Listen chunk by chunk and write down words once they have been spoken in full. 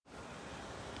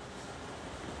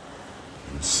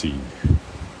See,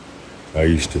 I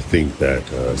used to think that,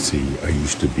 I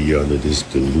used to be under this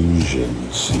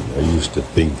delusion. See, I used to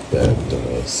think that,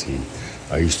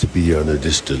 I used to be under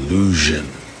this delusion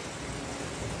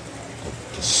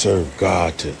to serve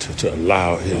God, to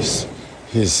allow his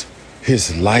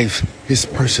life, his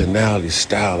personality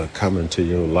style to come into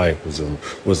your life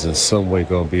was in some way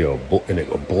going to be a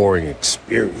boring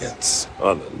experience.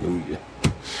 Hallelujah.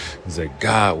 It's that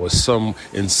God was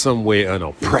in some way an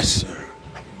oppressor.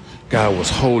 God was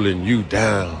holding you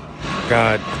down.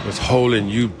 God was holding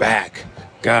you back.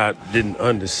 God didn't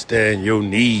understand your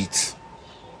needs.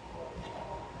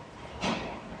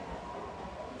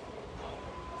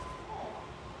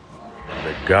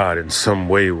 That God in some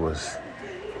way was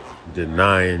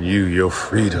denying you your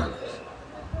freedom.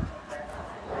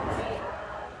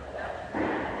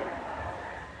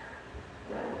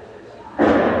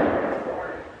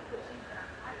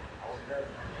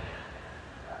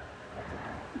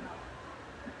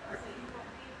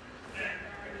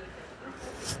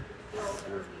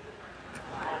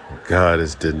 God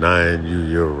is denying you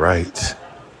your right.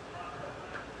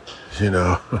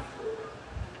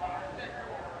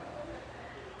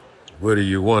 What do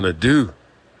you want to do?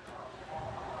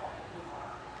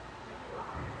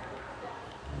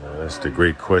 Now, that's the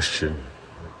great question.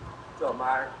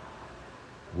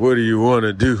 What do you want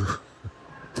to do?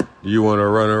 Do you want to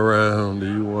run around? Do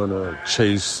you want to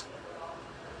chase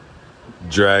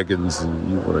dragons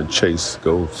and you want to chase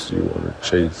ghosts? You want to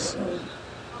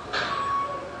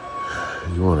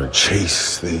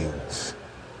chase things.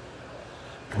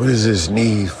 What is this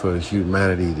need for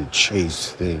humanity to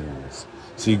chase things?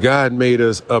 See, God made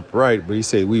us upright, but he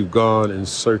said we've gone in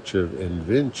search of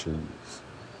inventions.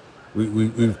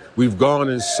 We've gone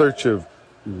in search of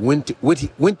witty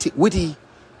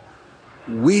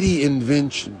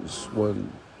inventions,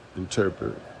 one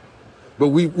interpreter. But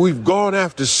we've gone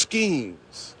after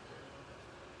schemes.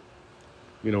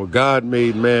 God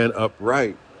made man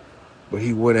upright, but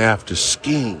he went after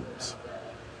schemes.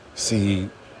 See,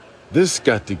 this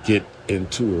got to get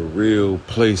into a real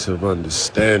place of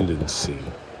understanding, see.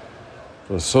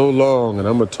 For so long, and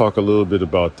I'm going to talk a little bit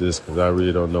about this because I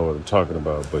really don't know what I'm talking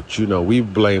about, but we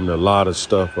blamed a lot of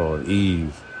stuff on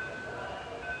Eve.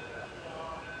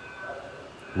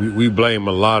 We blame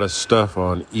a lot of stuff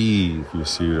on Eve, you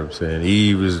see what I'm saying?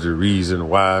 Eve is the reason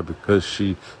why, because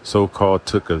she so-called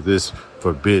took of this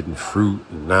forbidden fruit,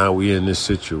 and now we in this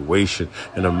situation.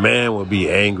 And a man will be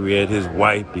angry at his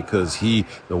wife because he,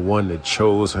 the one that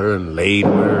chose her and laid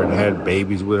with her and had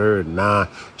babies with her, and now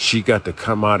she got to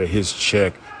come out of his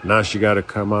check. Now she got to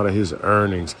come out of his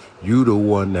earnings. You the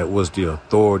one that was the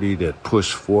authority that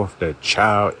pushed forth that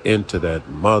child into that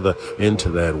mother, into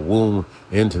that womb,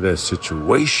 into that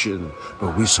situation.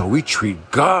 But we treat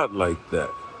God like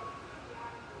that.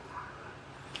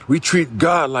 We treat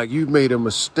God like you made a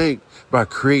mistake by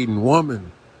creating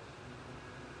woman.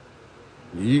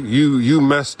 You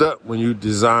messed up when you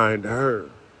designed her.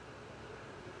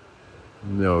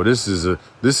 No, this is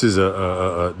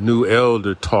a new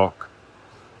elder talk.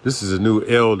 This is a new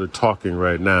elder talking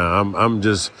right now. I'm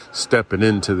just stepping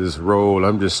into this role.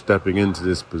 I'm just stepping into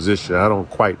this position. I don't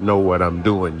quite know what I'm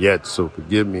doing yet, so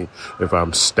forgive me if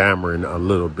I'm stammering a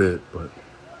little bit. But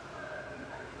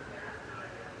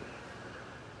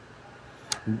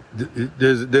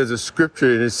there's a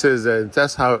scripture, and it says that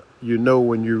that's how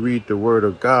when you read the word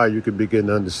of God, you can begin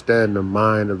to understand the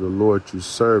mind of the Lord you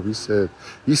serve.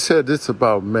 He said this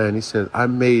about man. He said, I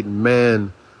made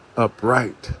man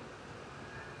upright.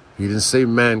 He didn't say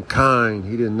mankind.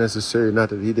 He didn't necessarily, not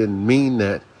that he didn't mean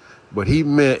that, but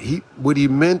what he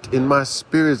meant in my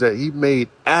spirit is that he made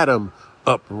Adam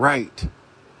upright.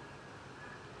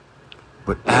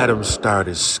 But Adam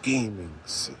started scheming.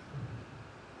 See,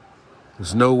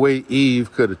 there's no way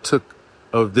Eve could have took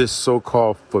of this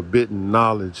so-called forbidden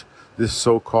knowledge, this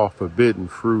so-called forbidden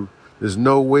fruit. There's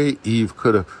no way Eve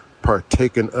could have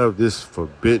partaken of this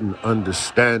forbidden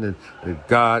understanding that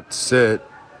God said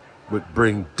would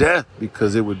bring death,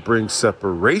 because it would bring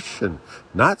separation.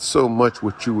 Not so much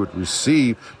what you would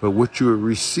receive, but what you would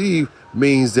receive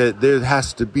means that there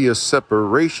has to be a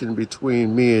separation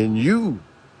between me and you.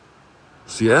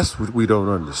 See, that's what we don't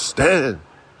understand.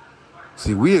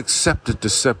 See, we accepted the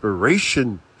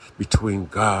separation between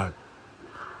God.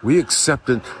 We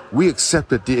accepted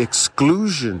the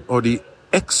exclusion or the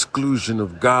exclusion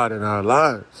of God in our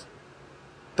lives.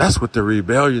 That's what the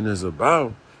rebellion is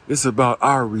about. It's about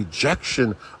our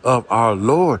rejection of our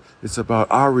Lord. It's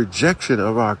about our rejection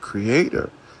of our Creator.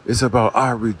 It's about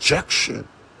our rejection.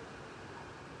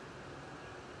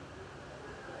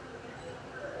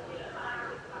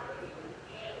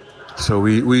 So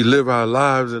we live our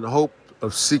lives in hope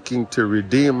of seeking to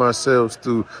redeem ourselves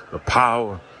through the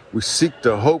power. We seek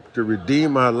to hope to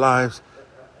redeem our lives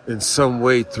in some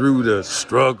way through the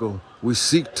struggle. We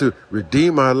seek to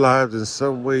redeem our lives in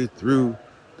some way through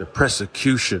the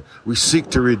persecution. We seek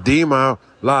to redeem our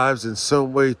lives in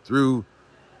some way through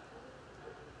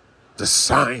the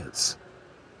science.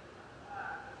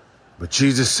 But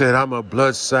Jesus said, I'm a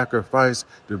blood sacrifice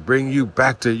to bring you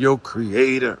back to your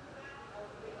Creator.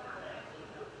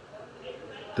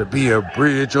 To be a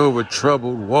bridge over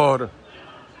troubled water.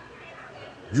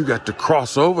 You got to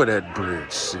cross over that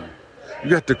bridge, see. You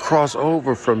got to cross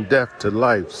over from death to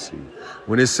life, see.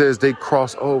 When it says they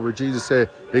crossed over, Jesus said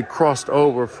they crossed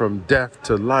over from death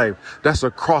to life. That's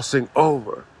a crossing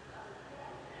over.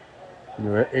 You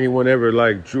know, anyone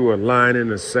ever drew a line in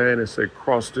the sand and said,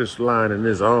 cross this line in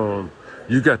his arm?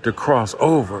 You got to cross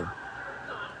over.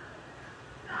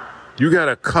 You got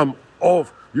to come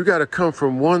off. You got to come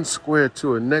from one square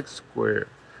to a next square.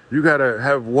 You got to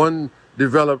have one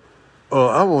develop.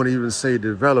 I won't even say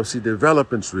develop. See,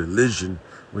 development's religion.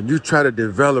 When you try to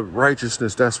develop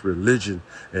righteousness, that's religion.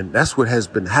 And that's what has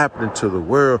been happening to the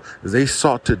world, is they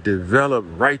sought to develop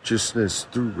righteousness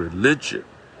through religion.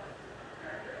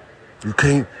 You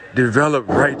can't develop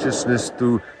righteousness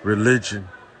through religion.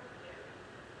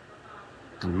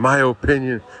 In my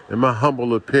opinion, in my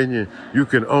humble opinion, you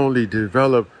can only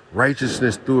develop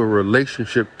righteousness through a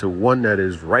relationship to one that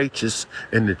is righteous,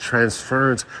 and the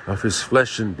transference of his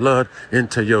flesh and blood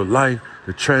into your life,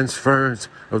 the transference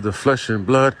of the flesh and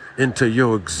blood into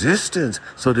your existence,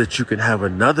 so that you can have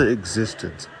another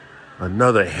existence,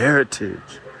 another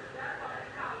heritage.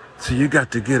 So you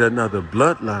got to get another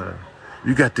bloodline.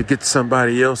 You got to get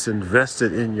somebody else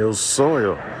invested in your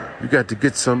soil. You got to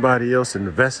get somebody else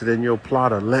invested in your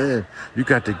plot of land. You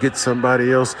got to get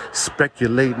somebody else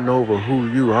speculating over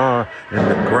who you are and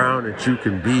the ground that you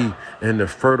can be and the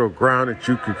fertile ground that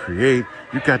you can create.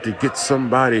 You got to get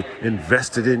somebody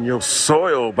invested in your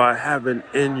soil by having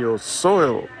in your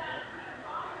soil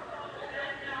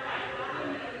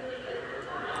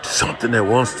something that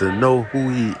wants to know who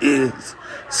he is,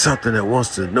 something that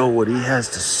wants to know what he has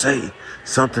to say,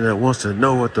 something that wants to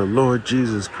know what the Lord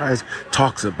Jesus Christ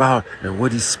talks about and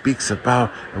what he speaks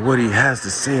about and what he has to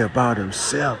say about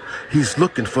himself. He's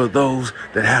looking for those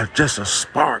that have just a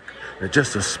spark,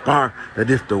 that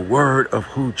if the word of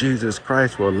who Jesus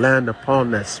Christ will land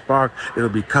upon that spark, it'll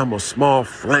become a small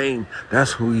flame.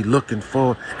 That's who he's looking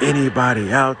for.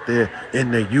 Anybody out there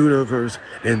in the universe,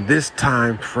 in this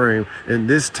time frame, in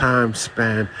this time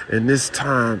span, in this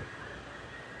time,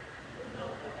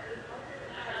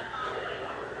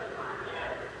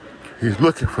 he's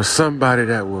looking for somebody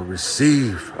that will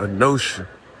receive a notion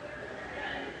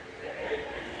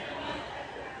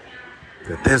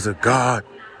that there's a God,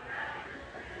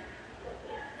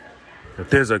 that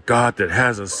there's a God that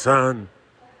has a son.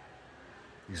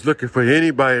 He's looking for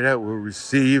anybody that will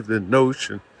receive the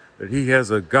notion that he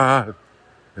has a God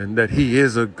and that he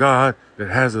is a God that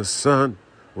has a son.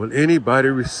 Will anybody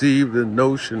receive the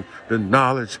notion, the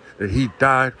knowledge that he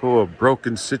died for a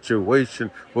broken situation,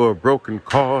 for a broken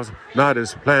cause, not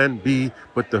as plan B,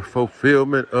 but the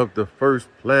fulfillment of the first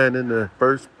plan in the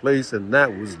first place, and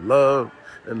that was love.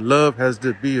 And love has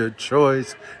to be a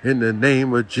choice in the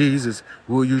name of Jesus.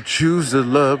 Will you choose the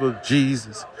love of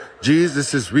Jesus?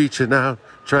 Jesus is reaching out,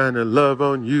 trying to love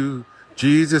on you.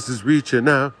 Jesus is reaching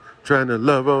out, trying to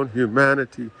love on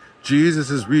humanity. Jesus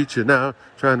is reaching out,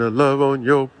 trying to love on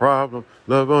your problem,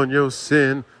 love on your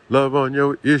sin, love on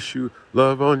your issue,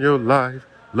 love on your life,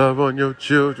 love on your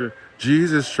children.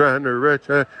 Jesus trying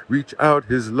to reach out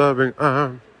his loving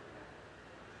arms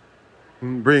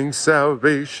and bring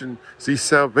salvation. See,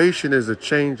 salvation is a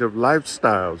change of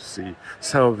lifestyle. See,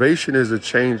 salvation is a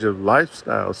change of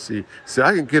lifestyle. See,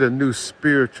 I can get a new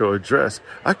spiritual address.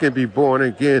 I can be born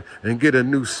again and get a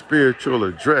new spiritual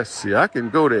address. See, I can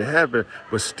go to heaven,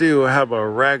 but still have a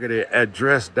raggedy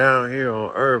address down here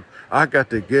on earth. I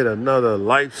got to get another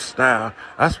lifestyle.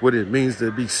 That's what it means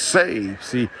to be saved.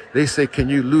 See, they say, can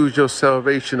you lose your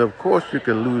salvation? Of course you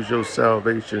can lose your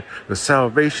salvation. But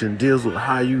salvation deals with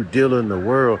how you deal in the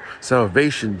world.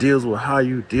 Salvation deals with how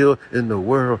you deal in the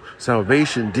world.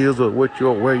 Salvation deals with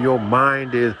where your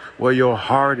mind is, where your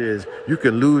heart is. You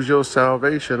can lose your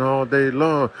salvation all day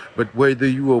long, but whether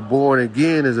you were born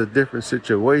again is a different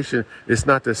situation. It's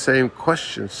not the same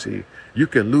question, see. You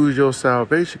can lose your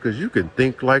salvation because you can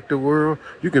think like the world.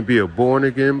 You can be a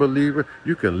born-again believer.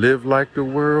 You can live like the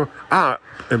world. I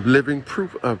am living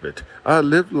proof of it. I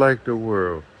lived like the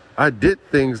world. I did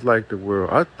things like the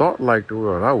world. I thought like the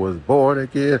world. I was born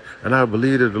again, and I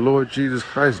believed that the Lord Jesus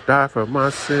Christ died for my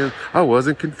sins. I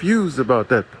wasn't confused about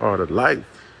that part of life.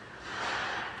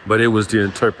 But it was the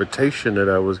interpretation that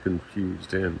I was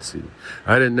confused in. See,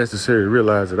 I didn't necessarily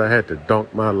realize that I had to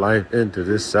dunk my life into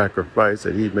this sacrifice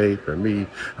that he made for me.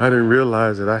 I didn't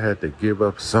realize that I had to give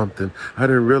up something. I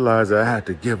didn't realize that I had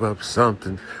to give up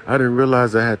something. I didn't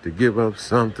realize I had to give up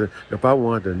something. If I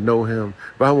wanted to know him,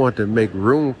 if I wanted to make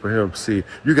room for him, see,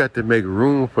 you got to make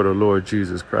room for the Lord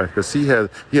Jesus Christ, because he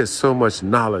has so much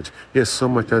knowledge. He has so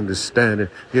much understanding.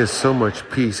 He has so much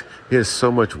peace. He has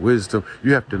so much wisdom.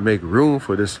 You have to make room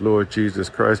for this Lord Jesus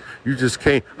Christ. You just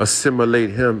can't assimilate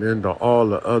him into all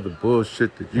the other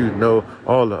bullshit that you know,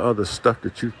 all the other stuff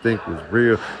that you think was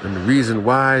real. And the reason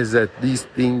why is that these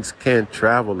things can't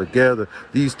travel together.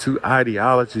 These two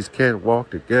ideologies can't walk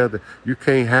together. You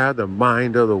can't have the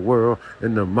mind of the world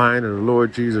and the mind of the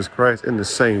Lord Jesus Christ in the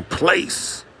same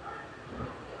place.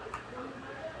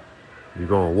 You're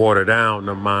going to water down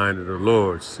the mind of the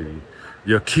Lord, see.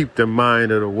 You'll keep the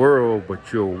mind of the world,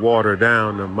 but you'll water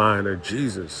down the mind of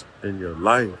Jesus in your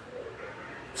life.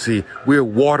 See, we're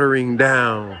watering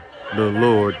down the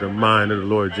mind of the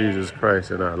Lord Jesus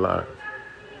Christ in our lives.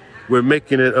 We're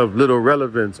making it of little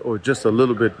relevance or just a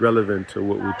little bit relevant to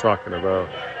what we're talking about,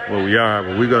 what we are.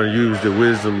 But we're going to use the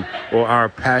wisdom or our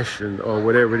passion or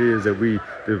whatever it is that we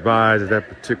devise at that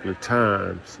particular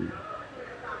time, see,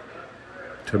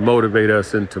 to motivate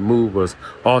us and to move us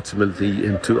ultimately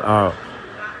into our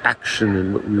action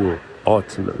and what we will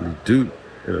ultimately do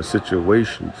in a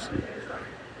situation. See,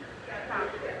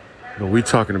 when we're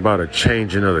talking about a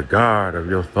changing of the guard of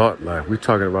your thought life, we're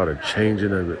talking about a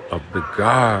changing of the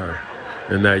guard.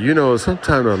 And that,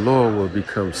 sometimes the Lord will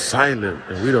become silent,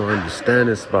 and we don't understand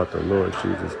this about the Lord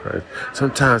Jesus Christ.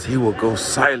 Sometimes he will go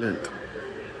silent.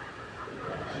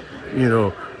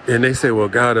 And they say, well,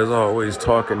 God is always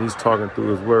talking. He's talking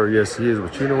through his word. Yes, he is.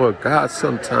 But you know what? God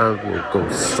sometimes will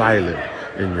go silent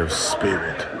in your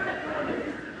spirit.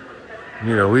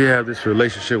 We have this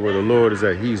relationship with the Lord is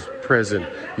that he's present.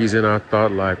 He's in our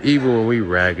thought life, even when we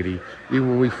raggedy, even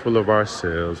when we full of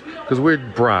ourselves, because we're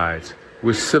brides.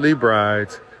 We're silly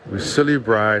brides. We're silly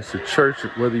brides. The church,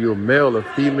 whether you're male or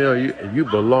female, you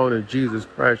belong to Jesus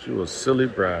Christ. You're a silly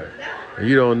bride. And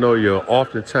you don't know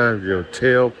oftentimes your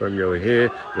tail from your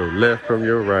head, your left from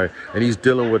your right. And he's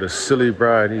dealing with a silly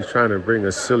bride. He's trying to bring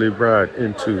a silly bride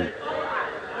into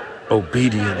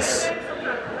obedience.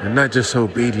 And not just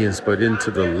obedience, but into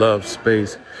the love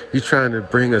space. He's trying to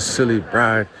bring a silly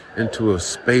bride into a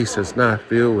space that's not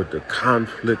filled with the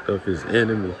conflict of his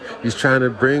enemy. He's trying to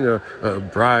bring a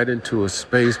bride into a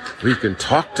space where he can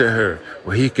talk to her,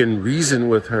 where he can reason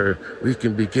with her, where he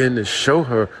can begin to show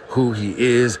her who he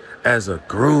is as a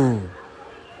groom.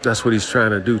 That's what he's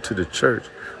trying to do to the church.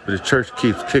 But the church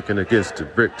keeps kicking against the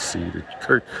bricks. See, the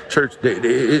church,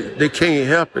 they can't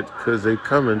help it because they're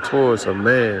coming towards a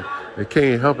man. They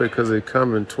can't help it because they're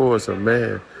coming towards a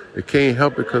man. They can't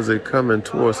help it because they're coming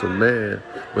towards a man.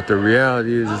 But the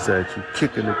reality is that you're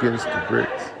kicking against the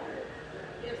bricks.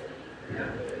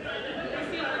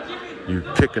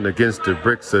 You're kicking against the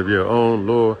bricks of your own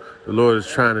Lord. The Lord is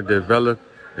trying to develop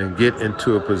and get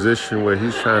into a position where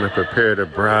he's trying to prepare the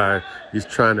bride. He's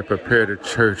trying to prepare the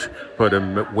church for the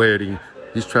wedding.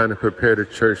 He's trying to prepare the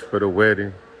church for the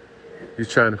wedding. He's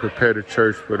trying to prepare the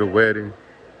church for the wedding.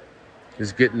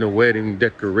 He's getting the wedding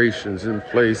decorations in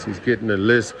place. He's getting the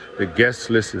list. The guest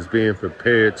list is being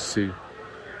prepared. See,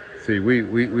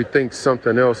 we think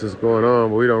something else is going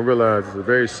on, but we don't realize it's a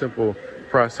very simple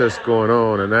process going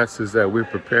on, and that's is that we're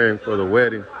preparing for the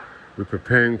wedding. We're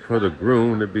preparing for the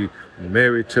groom to be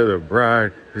married to the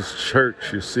bride, his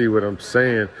church. You see what I'm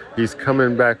saying? He's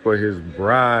coming back for his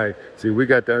bride. See, we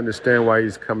got to understand why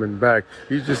he's coming back.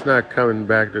 He's just not coming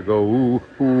back to go, ooh,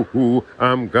 ooh, ooh,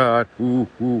 I'm God, ooh,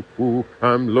 ooh, ooh,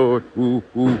 I'm Lord, ooh,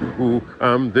 ooh, ooh,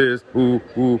 I'm this, ooh,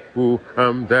 ooh, ooh,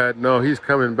 I'm that. No, he's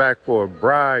coming back for a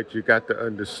bride. You got to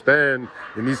understand.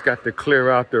 And he's got to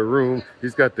clear out the room.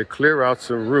 He's got to clear out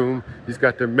some room. He's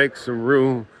got to make some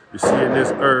room. You see, in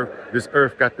this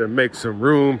earth got to make some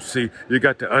room. See, you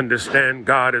got to understand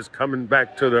God is coming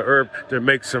back to the earth to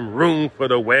make some room for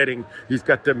the wedding. He's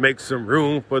got to make some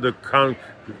room for the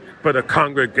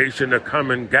congregation to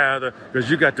come and gather,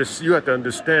 because you have to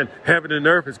understand heaven and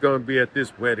earth is going to be at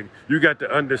this wedding. You got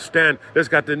to understand that's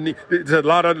a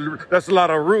lot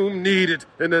of room needed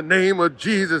in the name of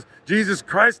Jesus. Jesus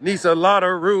Christ needs a lot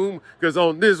of room, because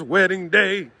on this wedding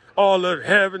day, all of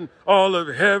heaven,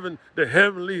 the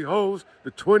heavenly host,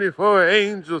 the 24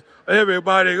 angels,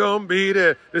 everybody gonna be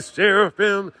there. The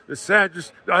seraphim, the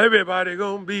Sadducees, everybody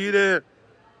gonna be there.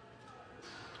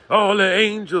 All the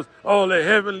angels, all the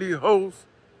heavenly hosts.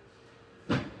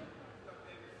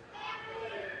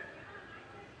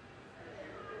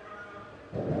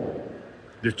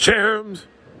 The cherubims,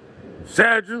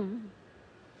 Saddam,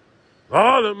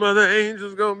 all the other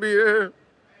angels gonna be there.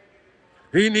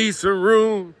 He needs some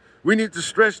room. We need to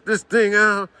stretch this thing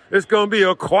out. It's going to be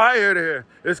a choir there.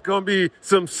 It's going to be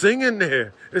some singing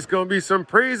there. It's going to be some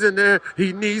praising there.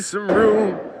 He needs some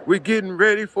room. We're getting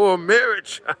ready for a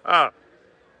marriage. We're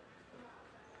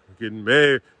getting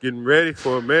married, getting ready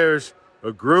for a marriage.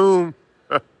 A groom,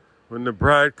 when the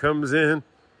bride comes in,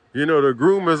 you know, the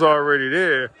groom is already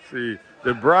there. See,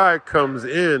 the bride comes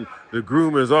in. The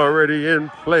groom is already in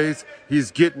place.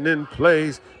 He's getting in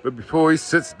place. But before he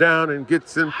sits down and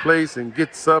gets in place and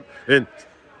gets up and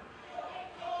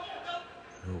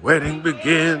the wedding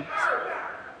begins,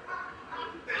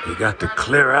 you got to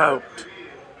clear out.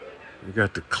 You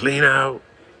got to clean out.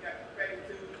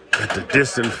 You got to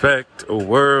disinfect a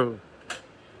world.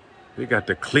 You got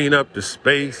to clean up the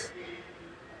space.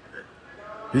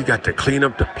 You got to clean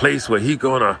up the place where he's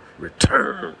going to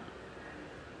return.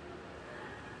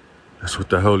 That's what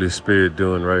the Holy Spirit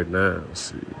doing right now.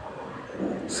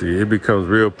 See, it becomes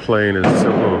real plain and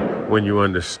simple when you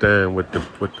understand what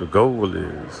the goal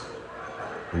is.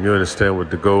 When you understand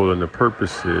what the goal and the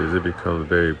purpose is, it becomes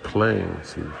very plain.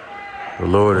 See, the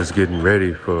Lord is getting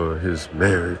ready for his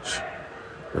marriage.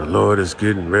 The Lord is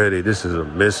getting ready. This is a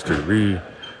mystery.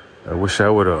 I wish I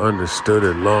would have understood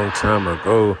it a long time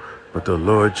ago, but the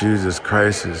Lord Jesus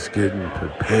Christ is getting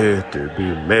prepared to be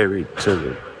married to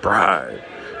the bride.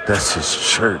 That's his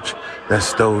church.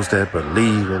 That's those that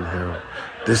believe in him.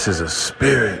 This is a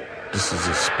spirit. This is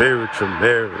a spiritual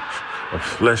marriage of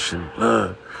flesh and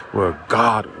blood where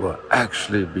God will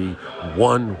actually be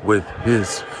one with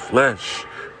his flesh.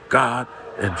 God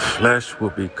and flesh will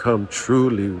become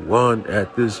truly one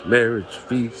at this marriage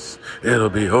feast. It'll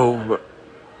be over.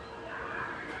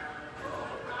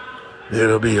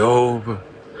 It'll be over.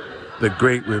 The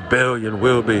great rebellion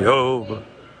will be over.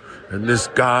 And this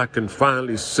God can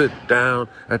finally sit down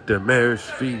at the marriage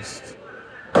feast.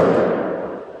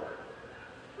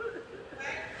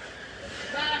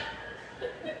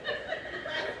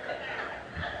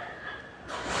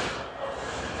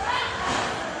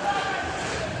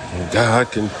 And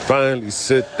God can finally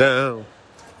sit down,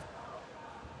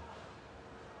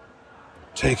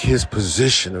 take his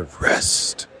position of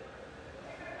rest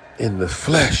in the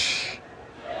flesh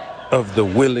of the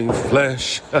willing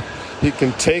flesh. He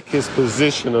can take his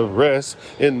position of rest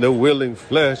in the willing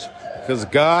flesh because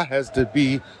God has to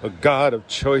be a God of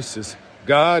choices.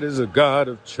 God is a God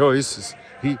of choices.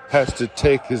 He has to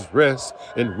take his rest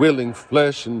in willing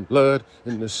flesh and blood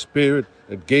in the spirit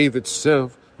that gave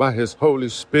itself by his Holy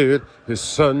Spirit. His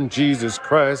son, Jesus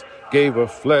Christ, gave a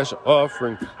flesh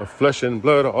offering, a flesh and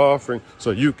blood offering,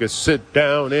 so you could sit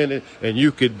down in it and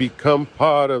you could become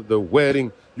part of the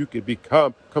wedding. You could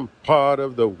become part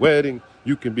of the wedding.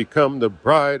 You can become the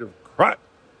bride of Christ.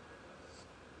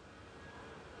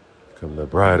 Become the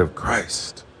bride of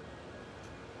Christ.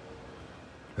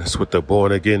 That's what the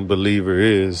born-again believer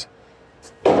is.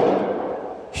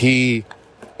 He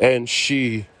and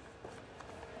she.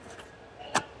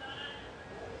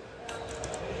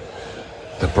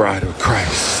 The bride of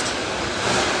Christ.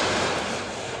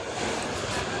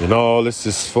 And all this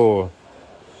is for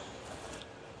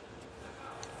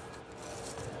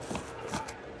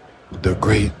the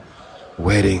great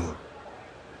wedding.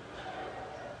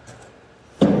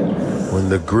 When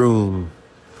the groom,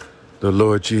 the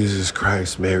Lord Jesus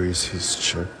Christ, marries his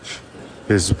church,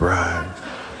 his bride,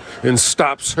 and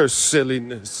stops her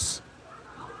silliness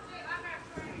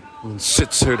and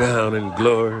sits her down in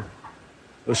glory,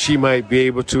 so she might be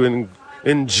able to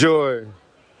enjoy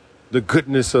the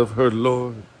goodness of her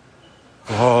Lord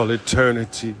for all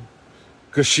eternity.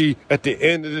 Because she, at the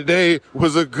end of the day,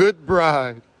 was a good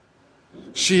bride.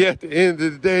 She, at the end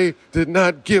of the day, did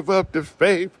not give up the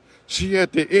faith. She,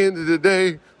 at the end of the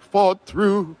day, fought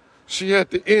through. She,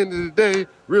 at the end of the day,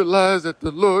 realized that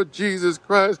the Lord Jesus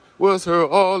Christ was her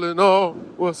all in all,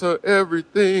 was her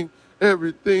everything,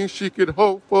 everything she could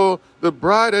hope for. The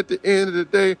bride, at the end of the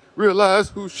day,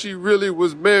 realized who she really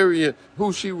was marrying,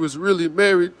 who she was really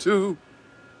married to.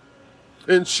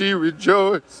 And she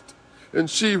rejoiced, and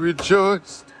she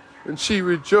rejoiced, and she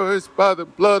rejoiced by the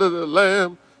blood of the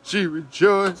Lamb. She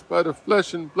rejoiced by the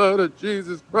flesh and blood of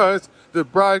Jesus Christ. The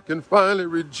bride can finally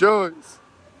rejoice.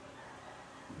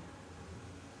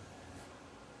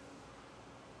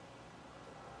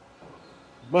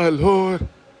 My Lord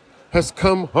has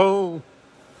come home.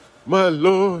 My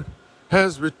Lord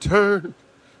has returned.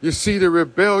 You see, the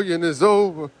rebellion is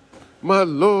over. My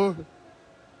Lord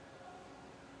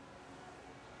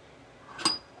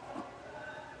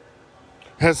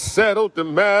has settled the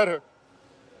matter.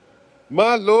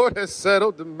 My Lord has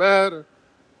settled the matter.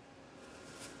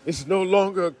 It's no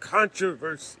longer a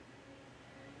controversy.